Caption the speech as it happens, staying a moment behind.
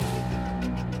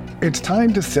It's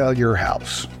time to sell your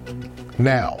house.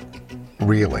 Now,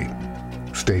 really.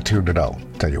 Stay tuned and I'll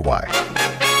tell you why.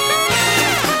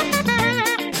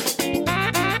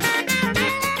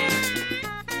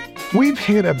 We've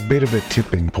hit a bit of a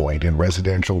tipping point in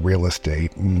residential real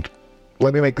estate, and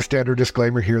let me make the standard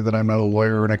disclaimer here that I'm not a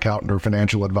lawyer, an accountant, or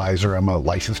financial advisor. I'm a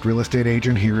licensed real estate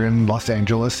agent here in Los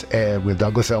Angeles with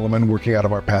Douglas Elliman, working out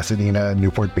of our Pasadena and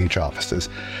Newport Beach offices.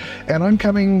 And I'm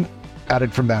coming at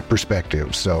it from that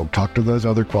perspective, so talk to those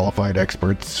other qualified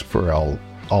experts for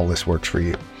all this works for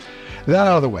you. That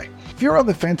out of the way. If you're on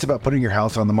the fence about putting your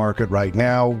house on the market right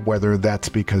now, whether that's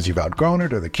because you've outgrown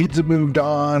it or the kids have moved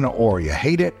on or you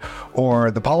hate it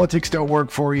or the politics don't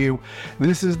work for you,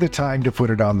 this is the time to put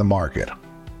it on the market.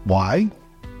 Why?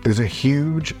 There's a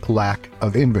huge lack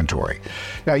of inventory.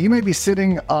 Now, you may be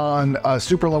sitting on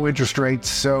super low interest rates,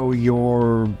 so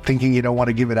you're thinking you don't want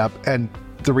to give it up, and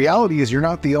the reality is you're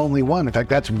not the only one. In fact,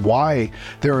 that's why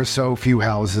there are so few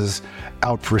houses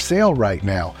out for sale right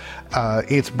now.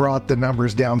 It's brought the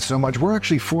numbers down so much. We're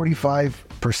actually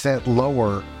 45%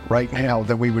 lower right now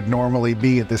than we would normally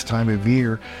be at this time of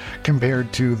year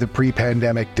compared to the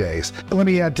pre-pandemic days. Let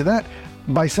me add to that.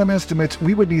 By some estimates,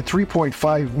 we would need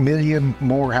 3.5 million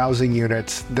more housing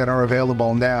units than are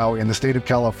available now in the state of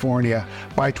California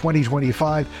by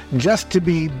 2025 just to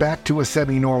be back to a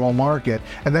semi-normal market.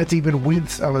 And that's even with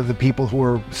some of the people who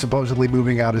are supposedly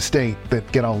moving out of state that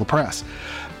get all the press.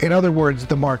 In other words,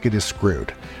 the market is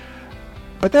screwed.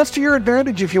 But that's to your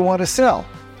advantage if you want to sell.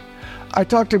 I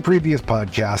talked in previous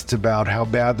podcasts about how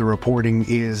bad the reporting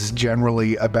is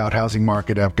generally about housing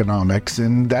market economics,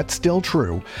 and that's still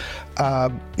true.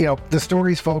 The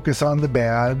stories focus on the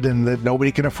bad and that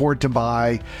nobody can afford to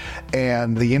buy,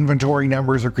 and the inventory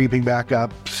numbers are creeping back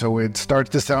up, so it starts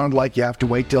to sound like you have to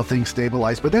wait till things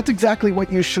stabilize, but that's exactly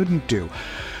what you shouldn't do.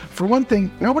 For one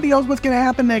thing, nobody knows what's going to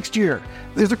happen next year.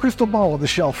 There's a crystal ball on the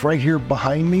shelf right here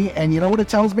behind me, and you know what it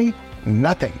tells me?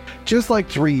 Nothing. Just like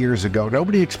 3 years ago,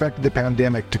 nobody expected the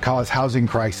pandemic to cause housing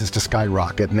crisis to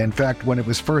skyrocket. And in fact, when it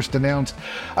was first announced,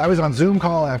 I was on Zoom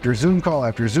call after Zoom call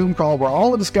after Zoom call where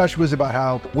all the discussion was about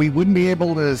how we wouldn't be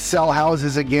able to sell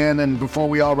houses again and before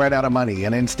we all ran out of money.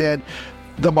 And instead,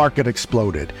 the market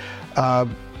exploded.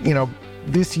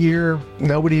 This year,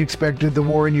 nobody expected the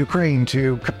war in Ukraine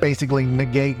to basically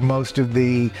negate most of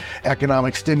the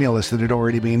economic stimulus that had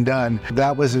already been done.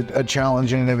 That was a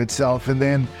challenge in and of itself. And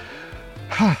then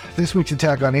this week's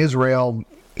attack on Israel,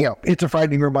 it's a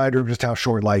frightening reminder of just how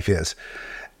short life is.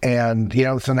 And,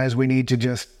 sometimes we need to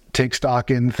just take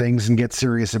stock in things and get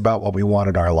serious about what we want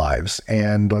in our lives.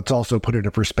 And let's also put it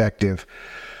in perspective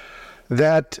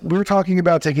that we're talking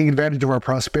about taking advantage of our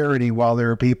prosperity while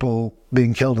there are people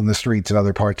being killed in the streets in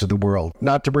other parts of the world.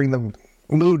 Not to bring the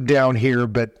mood down here,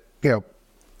 but,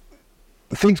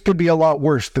 things could be a lot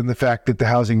worse than the fact that the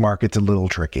housing market's a little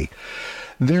tricky.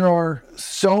 There are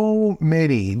so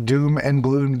many doom and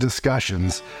gloom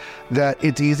discussions that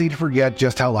it's easy to forget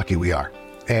just how lucky we are.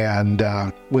 And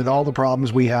with all the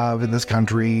problems we have in this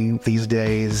country these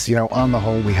days, on the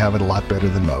whole, we have it a lot better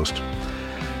than most.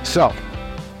 So,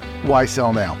 why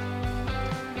sell now?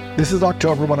 This is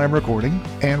October when I'm recording,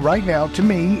 and right now, to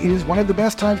me, is one of the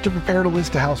best times to prepare to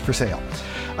list a house for sale.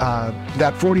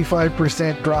 That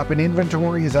 45% drop in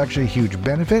inventory is actually a huge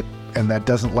benefit, and that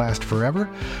doesn't last forever.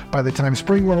 By the time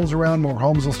spring rolls around, more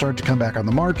homes will start to come back on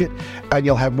the market, and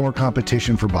you'll have more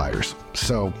competition for buyers.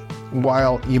 So,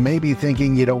 while you may be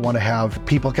thinking you don't want to have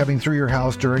people coming through your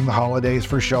house during the holidays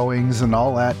for showings and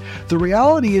all that, the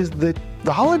reality is that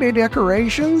the holiday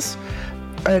decorations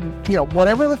and,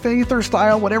 whatever the faith or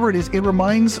style, whatever it is, it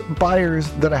reminds buyers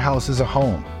that a house is a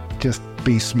home. Just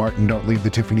be smart and don't leave the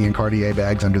Tiffany and Cartier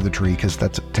bags under the tree because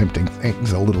that's tempting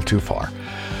things a little too far.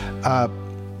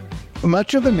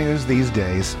 Much of the news these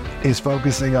days is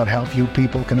focusing on how few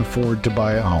people can afford to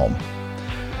buy a home.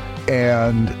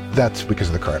 And that's because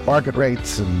of the current market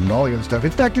rates and all the other stuff.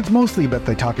 In fact, it's mostly what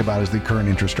they talk about is the current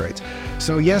interest rates.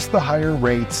 So yes, the higher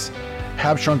rates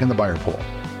have shrunken the buyer pool.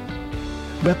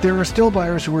 But there are still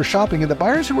buyers who are shopping, and the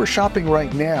buyers who are shopping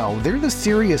right now, they're the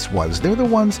serious ones. They're the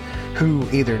ones who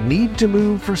either need to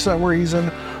move for some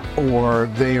reason, or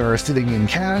they are sitting in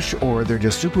cash, or they're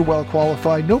just super well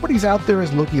qualified. Nobody's out there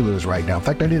as looky-loos right now. In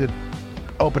fact, I did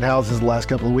open houses the last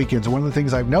couple of weekends, and one of the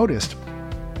things I've noticed,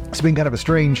 it's been kind of a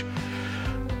strange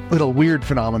little weird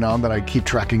phenomenon that I keep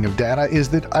tracking of data, is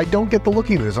that I don't get the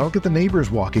looky-loos. I don't get the neighbors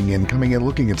walking in, coming in,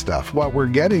 looking at stuff. What we're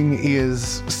getting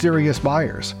is serious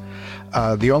buyers.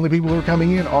 The only people who are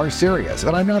coming in are serious.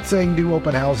 And I'm not saying do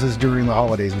open houses during the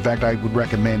holidays. In fact, I would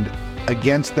recommend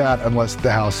against that unless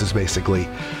the house is basically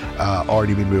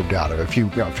already been moved out of. If you're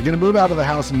going to move out of the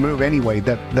house and move anyway,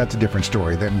 that's a different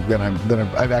story. Then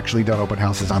I've actually done open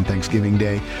houses on Thanksgiving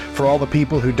Day for all the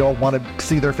people who don't want to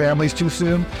see their families too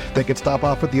soon. They could stop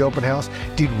off at the open house.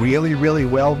 Did really, really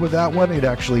well with that one. It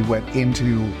actually went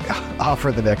into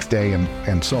offer the next day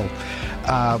and sold.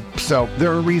 So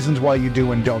there are reasons why you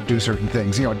do and don't do certain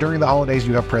things. During the holidays,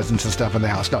 you have presents and stuff in the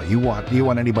house. No, you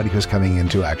want anybody who's coming in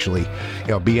to actually,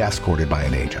 be escorted by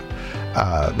an agent.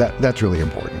 That's really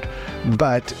important.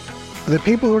 But the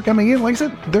people who are coming in, like I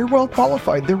said, they're well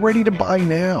qualified. They're ready to buy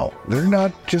now. They're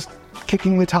not just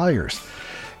kicking the tires.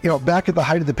 Back at the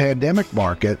height of the pandemic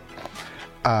market,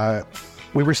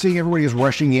 we were seeing everybody was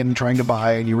rushing in trying to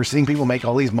buy, and you were seeing people make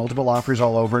all these multiple offers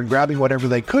all over and grabbing whatever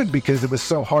they could because it was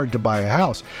so hard to buy a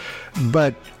house.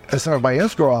 But some of my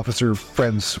escrow officer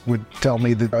friends would tell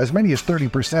me that as many as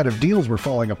 30% of deals were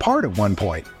falling apart at one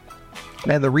point.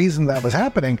 And the reason that was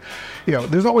happening,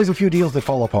 there's always a few deals that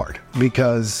fall apart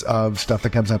because of stuff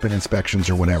that comes up in inspections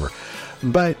or whatever.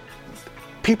 But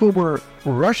people were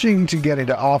rushing to get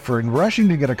into offer and rushing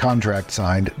to get a contract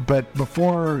signed, but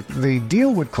before the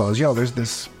deal would close,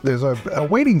 there's a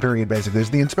waiting period, basically.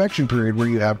 There's the inspection period where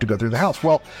you have to go through the house.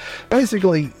 Well,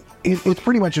 basically, it's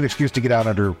pretty much an excuse to get out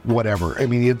under whatever. I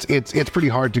mean, it's pretty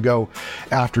hard to go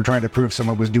after trying to prove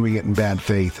someone was doing it in bad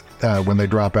faith when they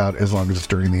drop out, as long as it's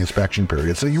during the inspection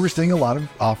period. So you were seeing a lot of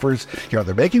offers,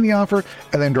 they're making the offer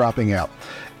and then dropping out.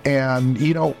 And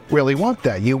you don't really want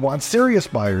that. You want serious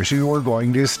buyers who are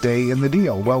going to stay in the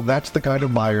deal. Well, that's the kind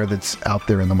of buyer that's out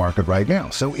there in the market right now.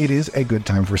 So it is a good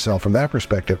time for sale from that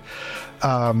perspective.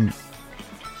 A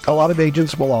lot of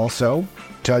agents will also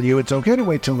tell you it's okay to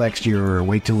wait till next year or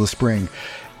wait till the spring.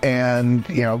 And,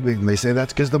 they say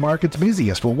that's because the market's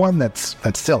busiest. Well, one, that's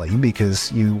silly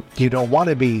because you don't want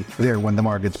to be there when the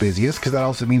market's busiest, because that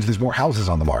also means there's more houses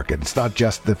on the market. It's not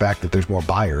just the fact that there's more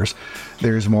buyers,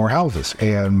 there's more houses.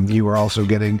 And you are also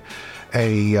getting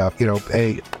a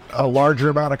larger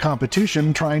amount of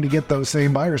competition trying to get those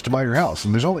same buyers to buy your house.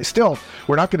 And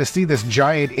we're not going to see this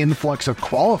giant influx of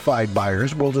qualified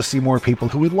buyers. We'll just see more people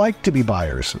who would like to be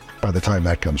buyers by the time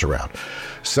that comes around.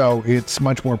 So it's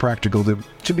much more practical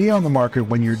to be on the market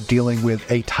when you're dealing with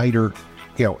a tighter,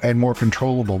 and more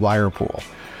controllable buyer pool.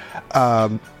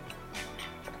 I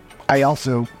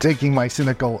also, taking my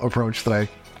cynical approach that I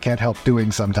can't help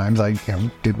doing sometimes. I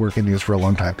did work in news for a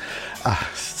long time.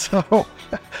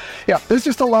 There's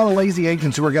just a lot of lazy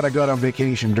agents who are going to go on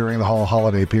vacation during the whole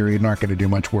holiday period and aren't going to do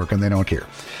much work, and they don't care.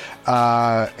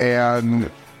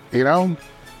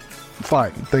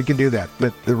 Fine, they can do that.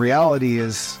 But the reality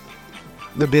is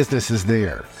the business is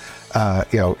there.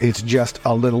 It's just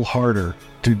a little harder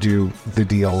to do the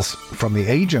deals from the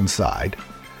agent side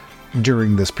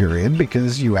during this period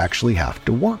because you actually have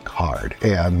to work hard.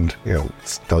 And,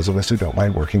 those of us who don't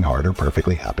mind working hard are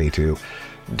perfectly happy to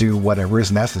do whatever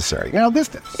is necessary.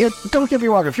 Don't get me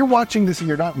wrong. If you're watching this and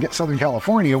you're not in Southern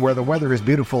California where the weather is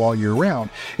beautiful all year round,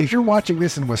 if you're watching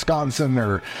this in Wisconsin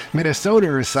or Minnesota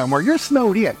or somewhere, you're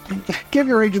snowed in. Give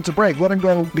your agents a break. Let them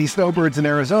go be snowbirds in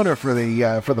Arizona for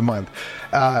the month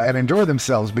and enjoy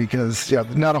themselves because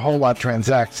not a whole lot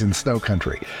transacts in snow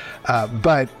country.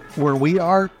 But where we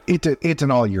are, it's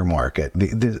an all-year market.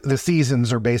 The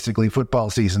seasons are basically football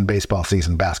season, baseball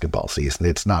season, basketball season.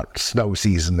 It's not snow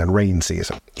season and rain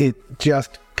season. It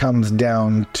just comes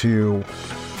down to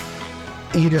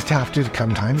you just have to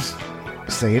sometimes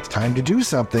say it's time to do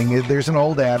something. There's an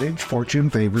old adage, fortune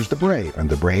favors the brave. And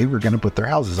the brave are going to put their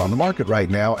houses on the market right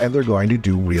now, and they're going to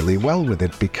do really well with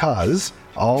it because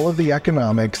all of the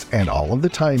economics and all of the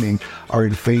timing are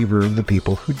in favor of the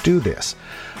people who do this.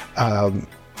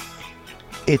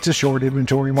 It's a short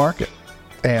inventory market,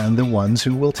 and the ones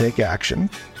who will take action,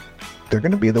 they're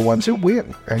going to be the ones who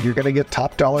win, and you're going to get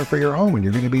top dollar for your home, and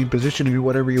you're going to be in position to do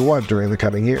whatever you want during the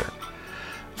coming year.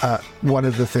 One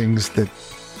of the things that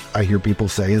I hear people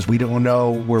say is we don't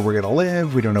know where we're going to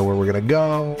live, we don't know where we're going to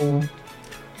go.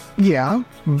 Yeah,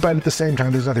 but at the same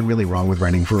time, there's nothing really wrong with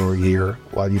renting for a year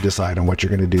while you decide on what you're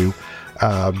going to do.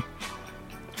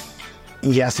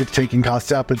 Yes, it's taking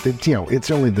costs up, but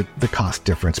it's only the cost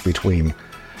difference between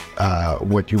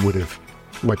what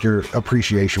your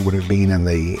appreciation would have been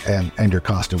and your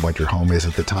cost of what your home is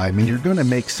at the time. And you're going to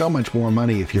make so much more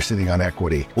money if you're sitting on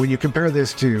equity. When you compare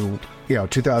this to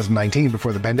 2019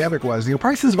 before the pandemic was,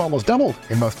 prices have almost doubled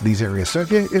in most of these areas. So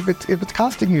if it's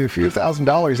costing you a few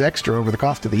 $1,000s extra over the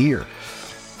cost of the year,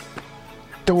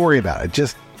 don't worry about it.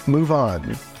 Just move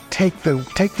on. Take the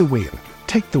win.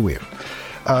 Take the win.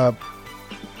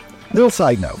 Little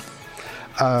side note,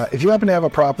 if you happen to have a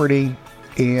property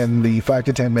in the $5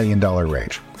 to $10 million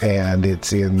range, and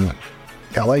it's in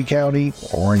LA County,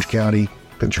 Orange County,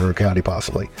 Ventura County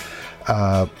possibly.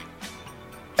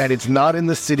 And it's not in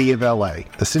the city of LA.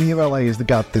 The city of LA has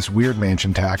got this weird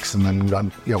mansion tax, and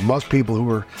then most people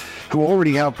who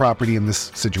already have property in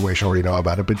this situation already know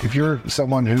about it. But if you're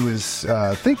someone who is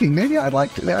thinking maybe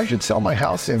I should sell my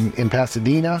house in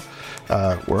Pasadena,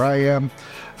 where I am,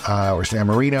 or San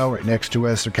Marino, right next to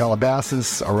us, or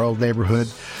Calabasas, our old neighborhood,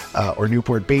 or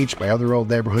Newport Beach, my other old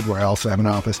neighborhood where I also have an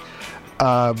office.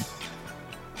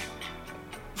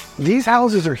 These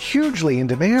houses are hugely in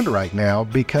demand right now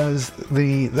because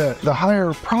the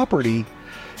higher property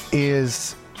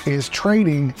is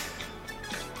trading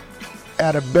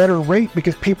at a better rate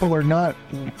because people are not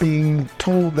being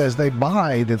told as they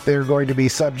buy that they're going to be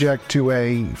subject to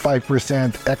a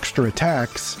 5% extra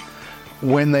tax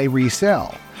when they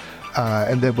resell.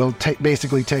 And that will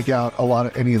basically take out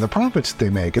any of the profits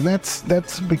they make. And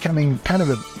that's becoming kind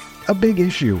of a big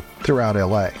issue throughout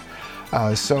LA.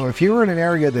 So if you're in an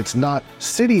area that's not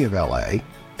city of LA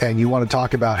and you want to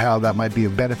talk about how that might be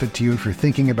of benefit to you if you're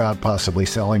thinking about possibly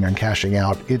selling and cashing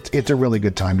out, it's a really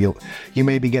good time. You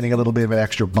may be getting a little bit of an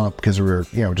extra bump because we're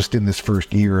just in this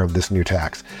first year of this new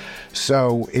tax.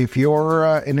 So if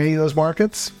you're in any of those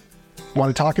markets,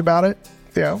 want to talk about it,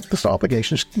 just no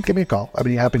obligation, just give me a call. I'd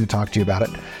be happy to talk to you about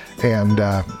it. And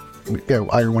I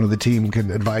or one of the team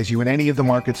can advise you in any of the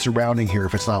markets surrounding here.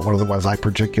 If it's not one of the ones I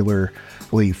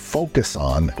particularly focus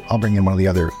on, I'll bring in one of the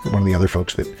other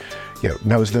folks that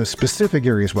knows those specific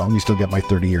areas well, and you still get my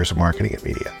 30 years of marketing and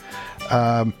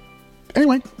media.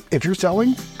 Anyway, if you're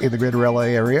selling in the greater LA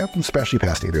area, especially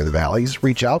past either of the valleys,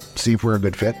 reach out, see if we're a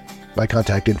good fit. My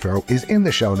contact info is in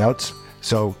the show notes.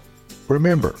 So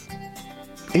remember,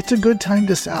 it's a good time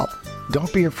to sell.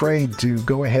 Don't be afraid to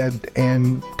go ahead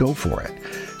and go for it,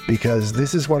 because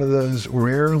this is one of those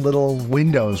rare little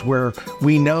windows where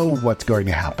we know what's going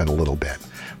to happen a little bit.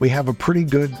 We have a pretty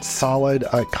good, solid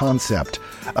concept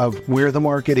of where the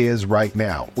market is right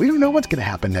now. We don't know what's going to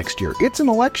happen next year. It's an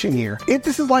election year.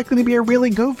 This is likely to be a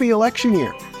really goofy election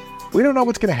year. We don't know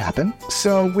what's going to happen,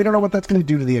 so we don't know what that's going to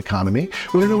do to the economy.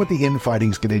 We don't know what the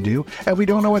infighting is going to do, and we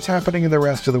don't know what's happening in the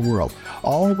rest of the world.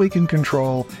 All we can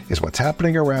control is what's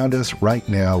happening around us right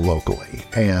now locally,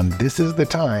 and this is the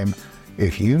time,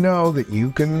 if you know that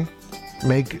you can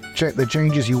make the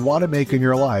changes you want to make in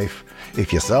your life,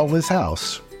 if you sell this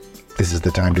house, this is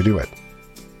the time to do it.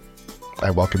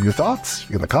 I welcome your thoughts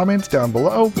in the comments down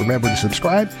below. Remember to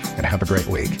subscribe, and have a great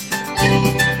week.